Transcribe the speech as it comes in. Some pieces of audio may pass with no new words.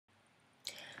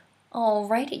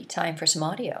Alrighty, time for some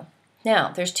audio.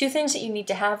 Now, there's two things that you need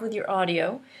to have with your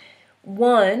audio.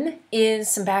 One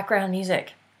is some background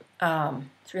music.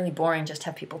 It's really boring just to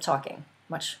have people talking,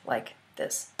 much like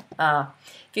this. If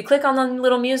you click on the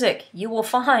little music, you will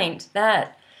find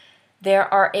that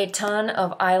there are a ton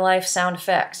of iLife sound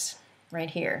effects right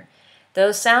here.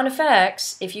 Those sound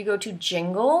effects, if you go to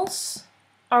jingles,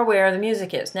 are where the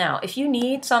music is. Now, if you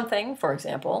need something, for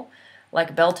example,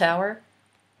 like a bell tower,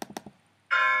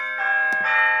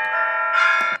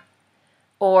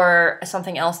 or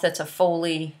something else that's a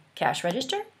Foley cash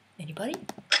register, anybody?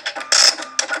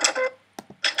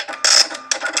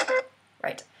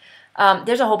 Right.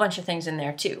 There's a whole bunch of things in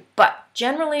there too, but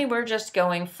generally we're just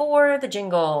going for the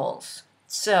jingles.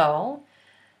 So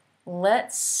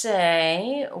let's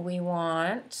say we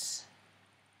want,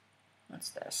 what's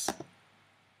this?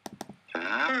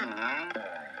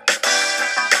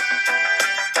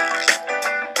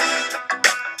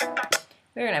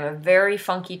 We're going to have a very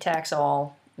funky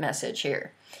tax-all message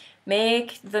here.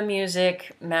 Make the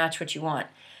music match what you want.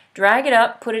 Drag it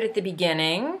up, put it at the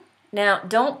beginning. Now,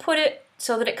 don't put it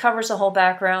so that it covers the whole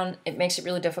background. It makes it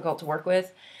really difficult to work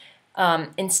with.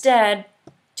 Instead,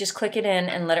 just click it in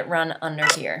and let it run under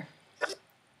here.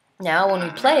 Now, when we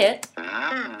play it,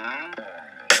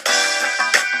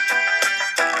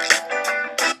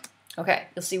 okay,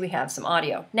 you'll see we have some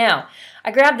audio. Now,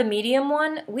 I grabbed the medium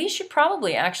one. We should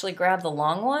probably actually grab the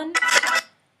long one.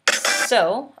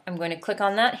 So I'm going to click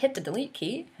on that, hit the delete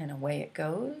key, and away it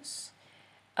goes.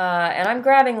 And I'm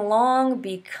grabbing long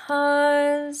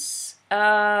because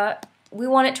we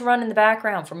want it to run in the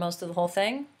background for most of the whole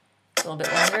thing. A little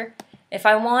bit longer. If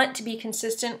I want to be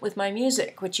consistent with my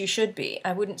music, which you should be,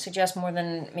 I wouldn't suggest more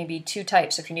than maybe 2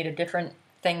 types if you need a different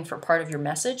thing for part of your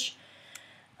message.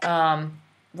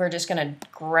 We're just going to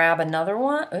grab another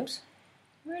one. Oops.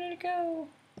 Where did it go?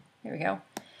 Here we go.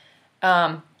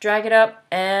 Drag it up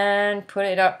and put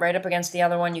it up right up against the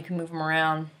other one. You can move them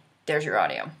around. There's your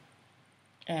audio.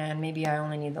 And maybe I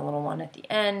only need the little one at the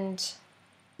end.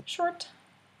 Short.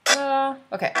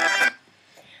 Okay.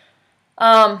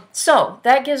 So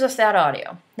that gives us that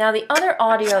audio. Now the other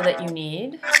audio that you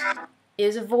need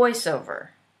is a voiceover.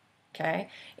 Okay.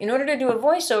 In order to do a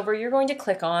voiceover, you're going to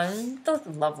click on the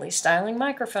lovely styling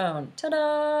microphone.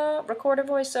 Ta-da! Record a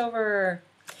voiceover.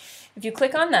 If you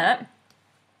click on that,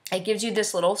 it gives you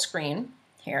this little screen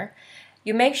here.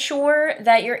 You make sure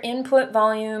that your input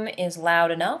volume is loud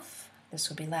enough. This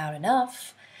would be loud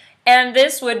enough. And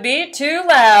this would be too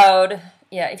loud.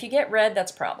 Yeah, if you get red,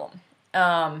 that's a problem.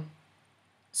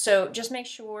 So just make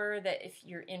sure that if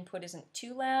your input isn't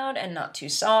too loud and not too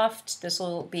soft, this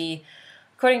will be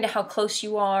according to how close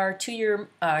you are to your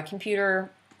computer,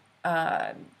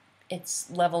 its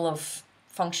level of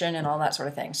function and all that sort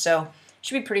of thing. So it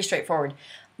should be pretty straightforward.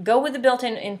 Go with the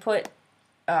built-in input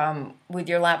with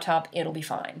your laptop, it'll be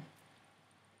fine.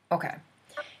 Okay.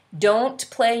 Don't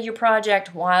play your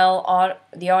project while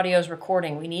the audio is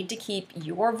recording. We need to keep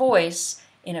your voice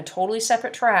in a totally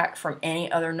separate track from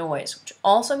any other noise, which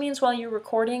also means while you're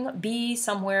recording, be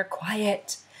somewhere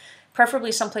quiet,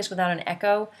 preferably someplace without an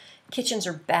echo. Kitchens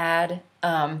are bad,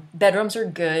 bedrooms are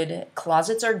good,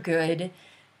 closets are good.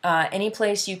 Any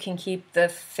place you can keep the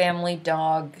family,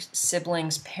 dog,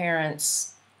 siblings,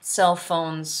 parents, cell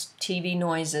phones, TV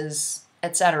noises,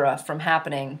 etc. from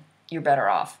happening, you're better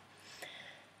off.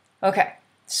 Okay,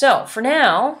 so for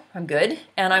now, I'm good,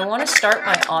 and I want to start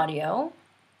my audio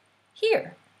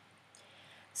here.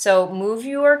 So move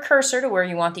your cursor to where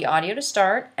you want the audio to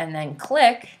start, and then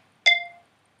click.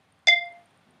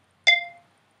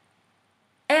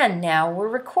 And now we're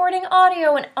recording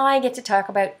audio, and I get to talk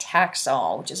about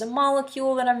taxol, which is a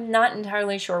molecule that I'm not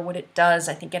entirely sure what it does.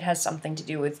 I think it has something to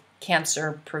do with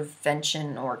cancer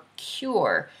prevention or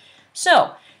cure.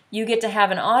 So you get to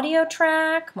have an audio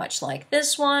track, much like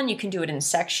this one. You can do it in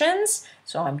sections.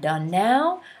 So I'm done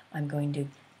now. I'm going to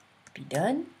be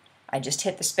done. I just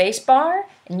hit the space bar,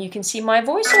 and you can see my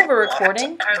voiceover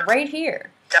recording right here.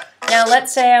 Now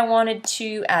let's say I wanted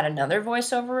to add another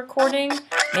voiceover recording.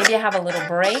 Maybe I have a little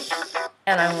break,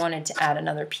 and I wanted to add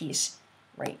another piece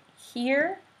right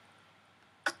here.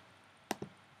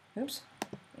 Oops.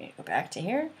 Go back to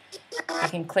here. I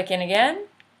can click in again.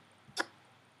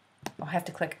 I'll have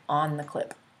to click on the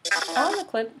clip. On the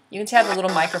clip. You can see I have a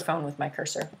little microphone with my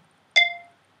cursor.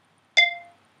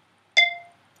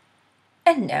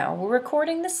 And now we're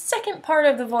recording the second part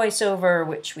of the voiceover,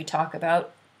 which we talk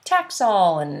about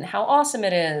taxol and how awesome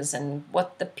it is and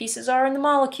what the pieces are in the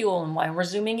molecule and why we're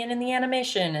zooming in the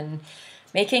animation and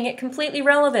making it completely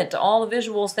relevant to all the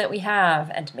visuals that we have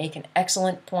and to make an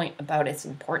excellent point about its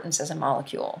importance as a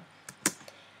molecule.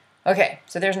 Okay,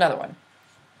 so there's another one.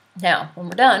 Now, when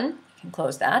we're done, you can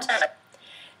close that.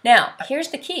 Now, here's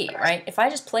the key, right? If I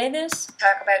just play this,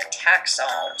 talk about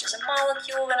Taxol, which is a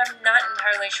molecule that I'm not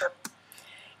entirely sure.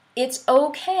 It's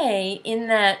okay in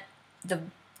that the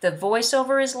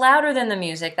voiceover is louder than the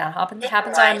music. That happens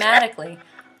automatically,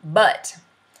 but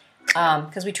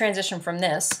because we transition from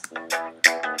this,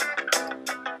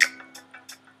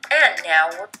 and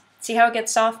now see how it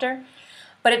gets softer?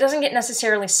 But it doesn't get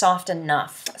necessarily soft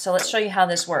enough. So let's show you how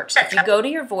this works. If you go to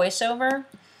your voiceover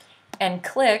and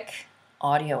click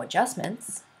audio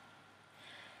adjustments,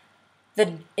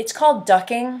 it's called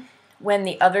ducking when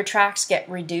the other tracks get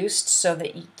reduced so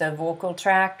that the vocal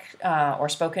track or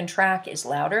spoken track is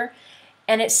louder.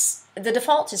 And the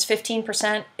default is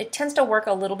 15%. It tends to work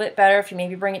a little bit better if you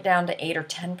maybe bring it down to 8 or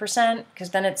 10%,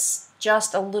 because then it's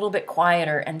just a little bit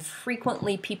quieter, and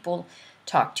frequently people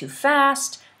talk too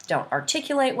fast, don't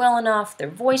articulate well enough, their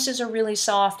voices are really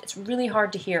soft, it's really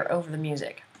hard to hear over the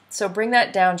music. So bring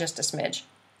that down just a smidge.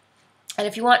 And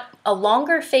if you want a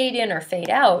longer fade in or fade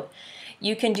out,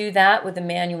 you can do that with the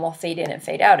manual fade in and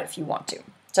fade out if you want to.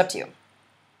 It's up to you.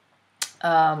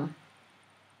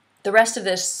 The rest of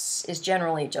this is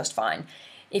generally just fine.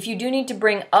 If you do need to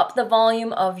bring up the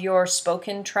volume of your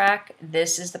spoken track,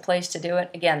 this is the place to do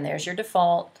it. Again, there's your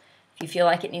default. If you feel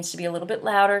like it needs to be a little bit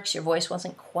louder because your voice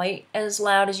wasn't quite as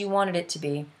loud as you wanted it to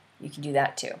be, you can do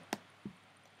that too.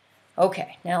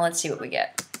 Okay, now let's see what we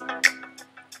get.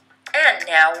 And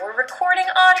now we're recording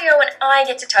audio, and I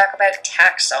get to talk about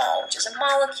Taxol, which is a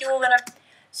molecule that I've...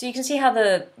 So you can see how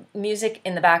the music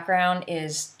in the background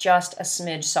is just a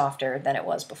smidge softer than it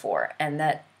was before, and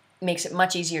that makes it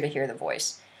much easier to hear the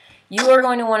voice. You are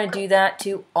going to want to do that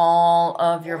to all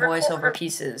of your voiceover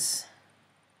pieces.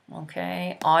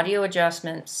 Okay, audio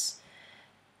adjustments,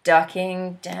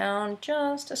 ducking down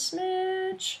just a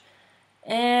smidge,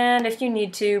 and if you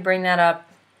need to, bring that up.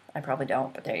 I probably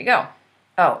don't, but there you go.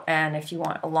 Oh, and if you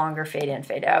want a longer fade in,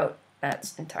 fade out,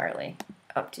 that's entirely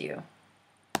up to you.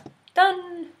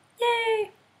 Done!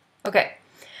 Yay! Okay.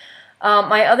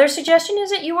 My other suggestion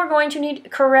is that you are going to need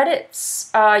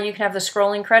credits. You can have the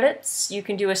scrolling credits. You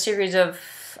can do a series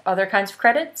of other kinds of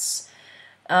credits.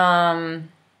 These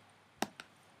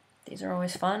are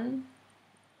always fun.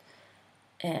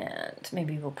 And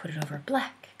maybe we'll put it over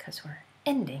black because we're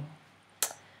ending.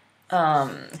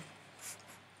 So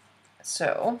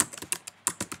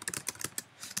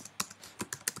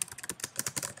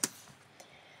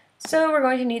we're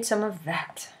going to need some of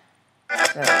that.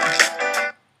 So,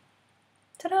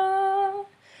 ta-da!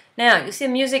 Now, you see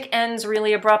the music ends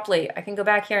really abruptly. I can go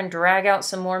back here and drag out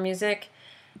some more music,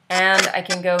 and I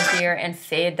can go here and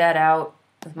fade that out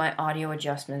with my audio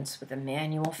adjustments with a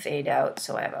manual fade out,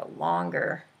 so I have a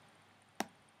longer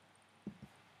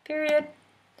period.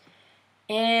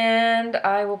 And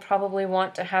I will probably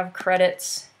want to have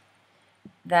credits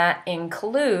that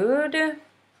include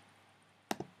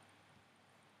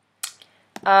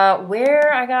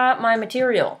where I got my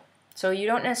material. So you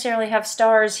don't necessarily have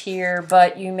stars here,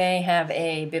 but you may have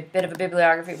a bit of a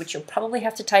bibliography, which you'll probably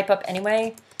have to type up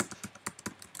anyway.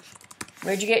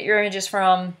 Where'd you get your images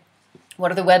from?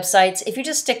 What are the websites? If you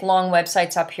just stick long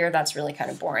websites up here, that's really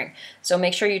kind of boring. So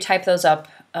make sure you type those up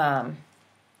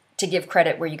to give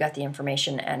credit where you got the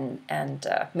information and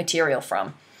material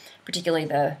from, particularly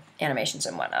the animations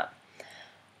and whatnot.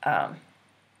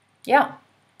 Yeah,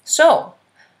 so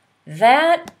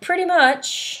that pretty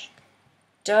much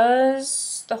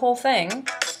does the whole thing.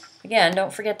 Again,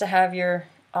 don't forget to have your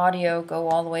audio go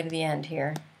all the way to the end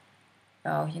here.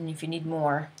 Oh, and if you need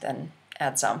more, then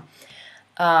add some.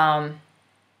 But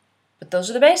those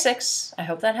are the basics. I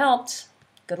hope that helped.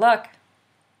 Good luck.